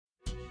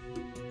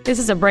This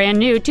is a brand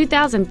new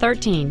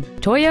 2013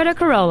 Toyota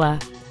Corolla.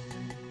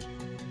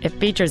 It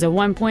features a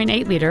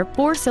 1.8-liter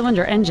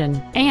four-cylinder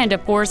engine and a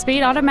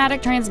 4-speed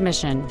automatic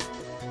transmission.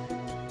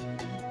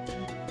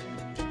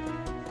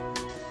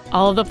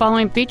 All of the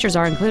following features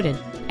are included: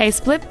 a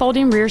split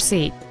folding rear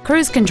seat,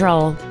 cruise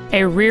control,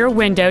 a rear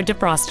window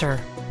defroster,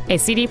 a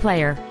CD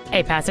player,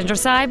 a passenger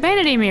side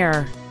vanity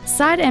mirror,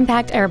 side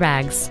impact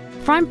airbags,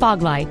 front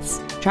fog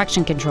lights,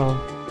 traction control,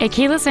 a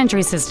keyless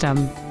entry system,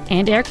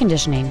 and air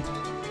conditioning.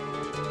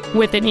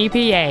 With an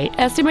EPA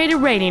estimated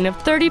rating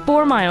of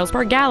 34 miles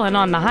per gallon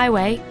on the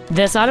highway,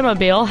 this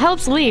automobile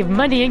helps leave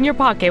money in your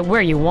pocket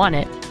where you want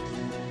it.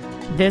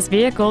 This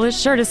vehicle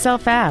is sure to sell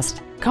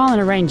fast. Call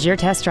and arrange your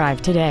test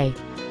drive today.